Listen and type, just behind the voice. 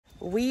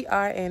We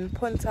are in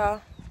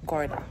Punta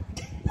Gorda.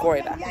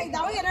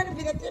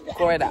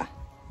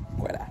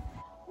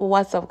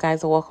 What's up,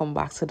 guys? Welcome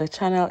back to the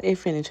channel.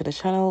 If you're new to the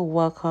channel,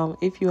 welcome.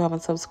 If you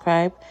haven't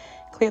subscribed,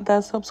 click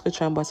that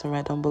subscription button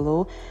right down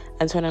below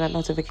and turn on that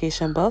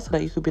notification bell so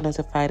that you could be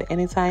notified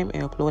anytime I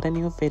upload a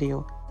new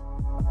video.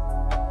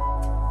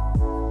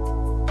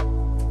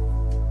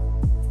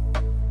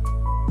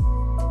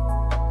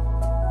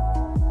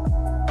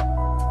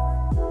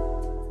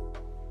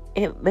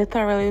 It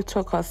literally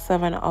took us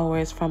 7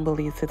 hours from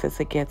Belize City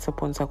to get to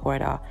Punta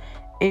Gorda.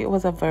 It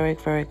was a very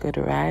good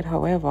ride.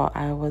 However,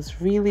 I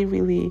was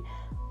really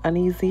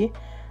uneasy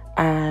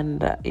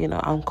and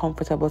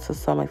uncomfortable to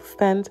some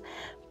extent,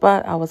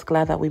 but I was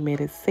glad that we made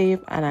it safe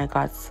and I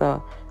got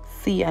to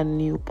see a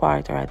new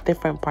part or a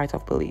different part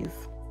of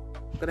Belize.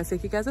 I'm gonna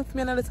take you guys with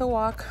me on a little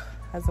walk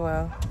as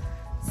well,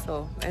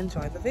 so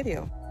enjoy the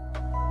video.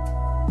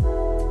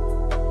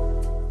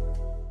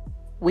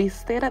 We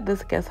stayed at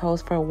this guest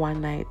house for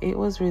one night. It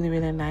was really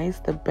nice.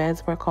 The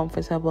beds were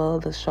comfortable.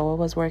 The shower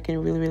was working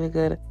really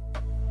good.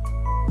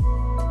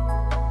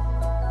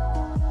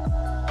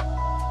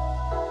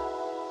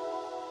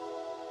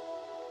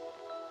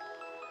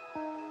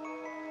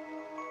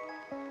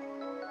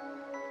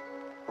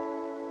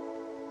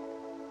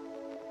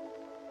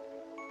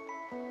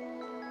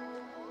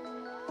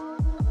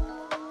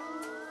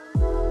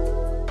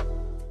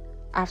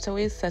 After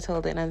we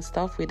settled in and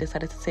stuff, we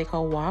decided to take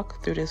a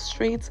walk through the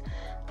streets.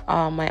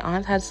 My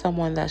aunt had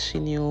someone that she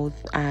knew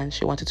and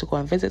she wanted to go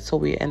and visit, so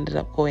we ended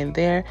up going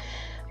there.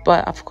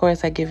 But of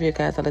course, I give you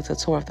guys a little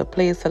tour of the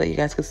place so that you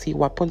guys can see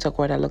what Punta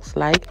Gorda looks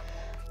like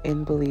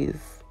in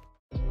Belize.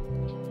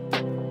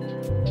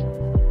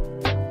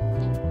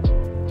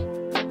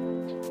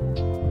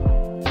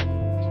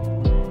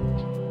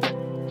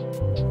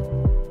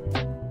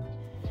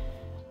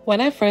 When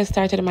I first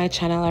started my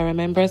channel, I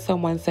remember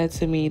someone said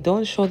to me,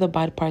 don't show the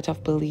bad part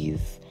of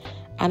Belize.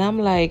 And I'm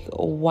like,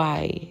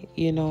 why?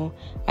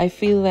 I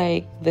feel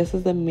like this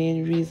is the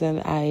main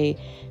reason I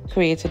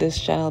created this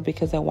channel,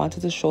 because I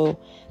wanted to show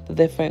the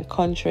different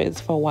countries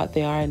for what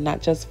they are and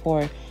not just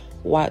for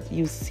what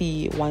you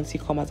see once you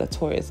come as a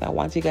tourist. I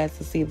want you guys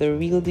to see the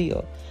real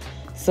deal.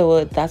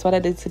 So that's what I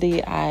did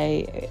today.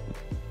 I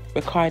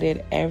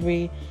recorded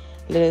every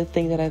little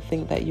thing that I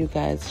think that you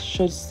guys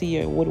should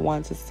see or would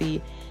want to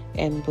see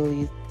in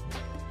Belize.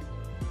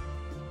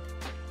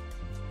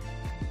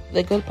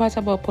 The good part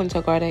about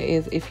Punta Gorda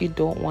is if you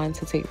don't want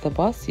to take the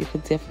bus, you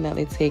could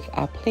definitely take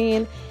a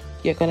plane.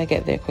 You're gonna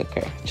get there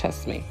quicker,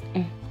 trust me.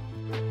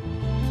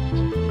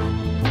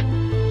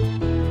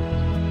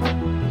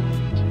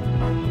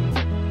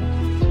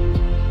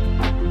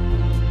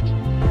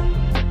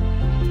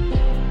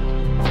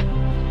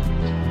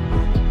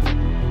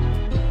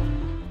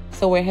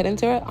 So we're heading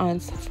to our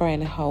aunt's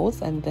friend's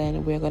house and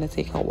then we're going to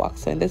take a walk.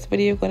 So in this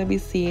video, you're going to be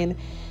seeing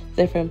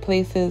different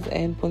places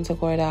in Punta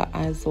Gorda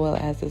as well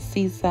as the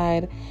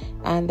seaside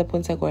and the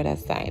Punta Gorda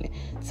sign.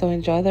 So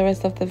enjoy the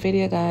rest of the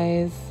video,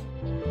 guys.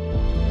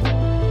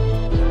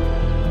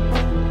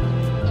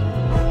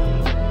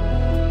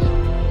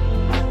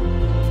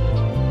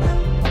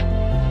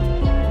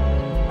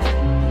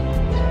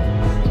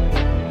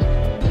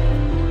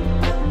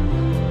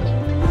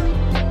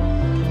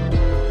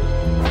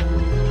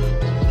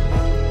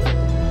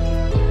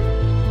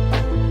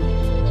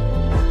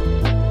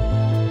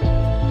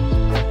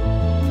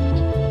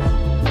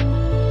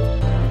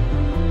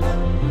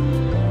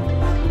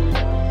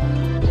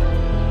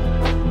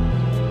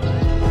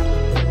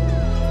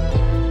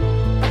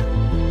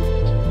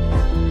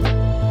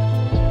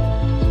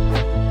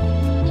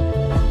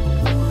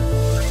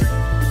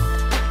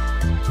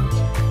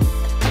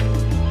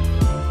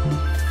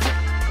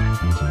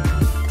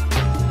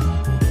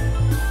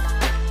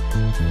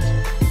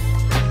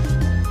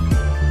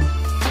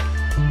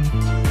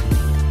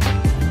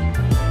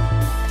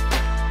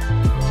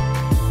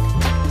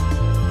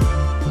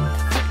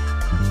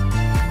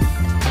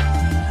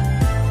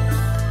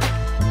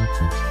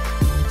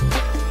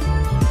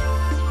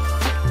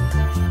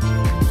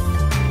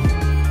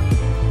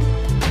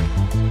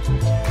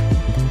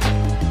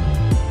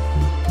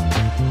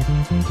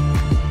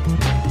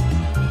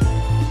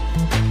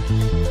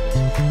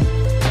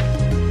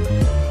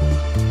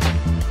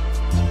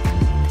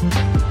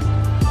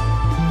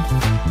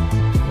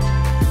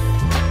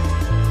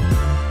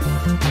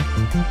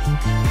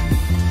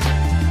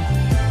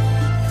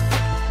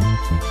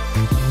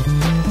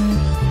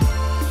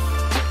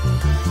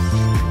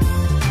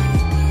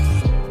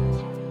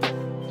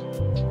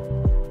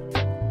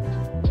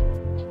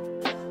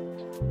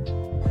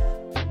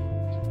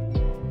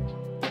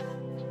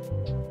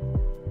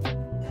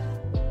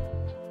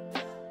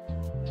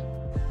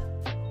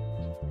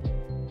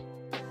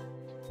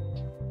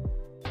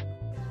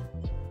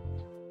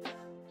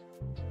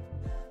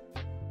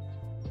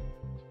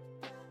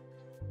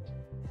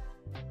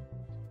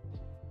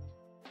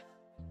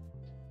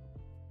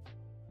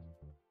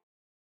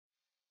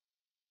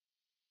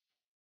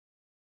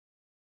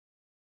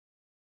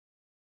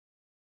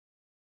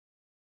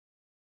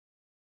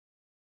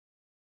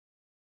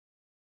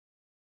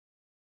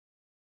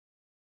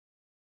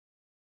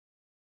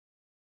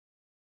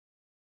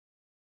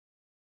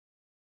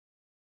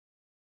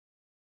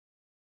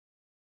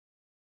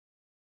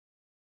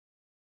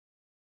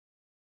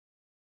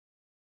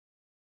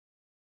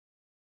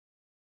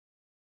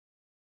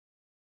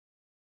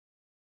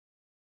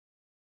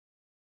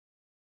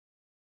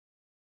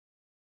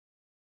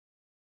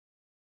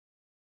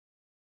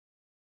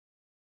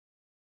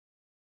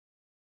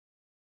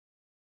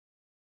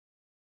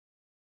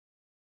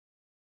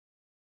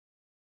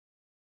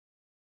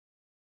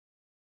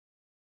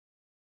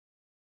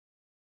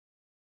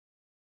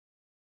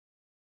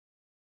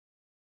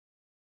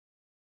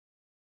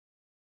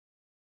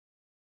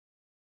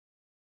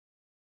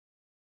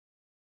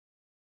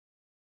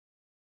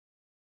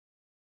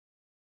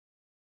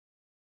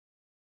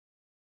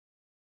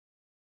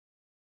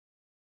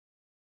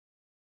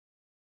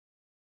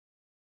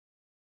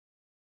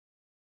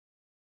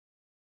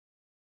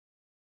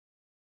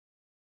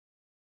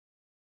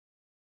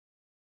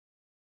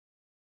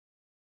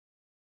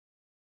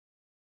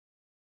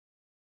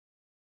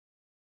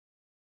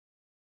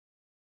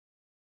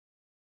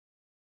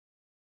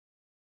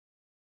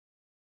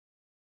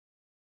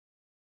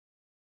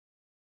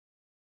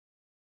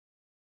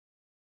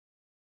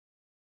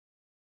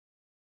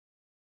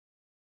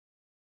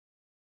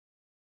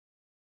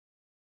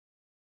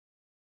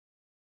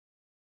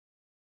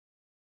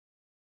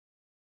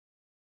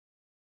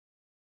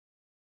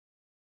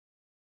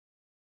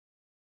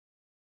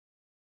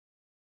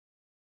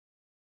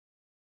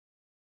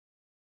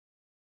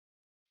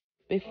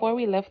 Before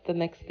we left the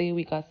next day,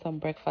 we got some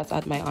breakfast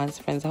at my aunt's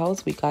friend's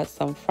house. We got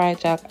some fried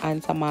jack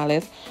and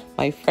tamales.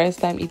 My first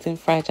time eating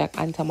fried jack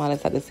and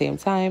tamales at the same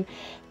time,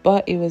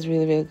 but it was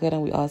really, really good.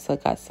 And we also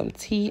got some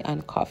tea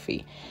and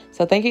coffee.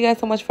 So thank you guys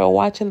so much for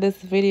watching this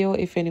video.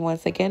 If you're new,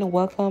 once again,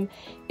 welcome.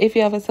 If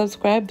you haven't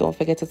subscribed, don't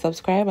forget to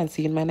subscribe, and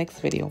see you in my next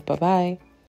video. Bye bye.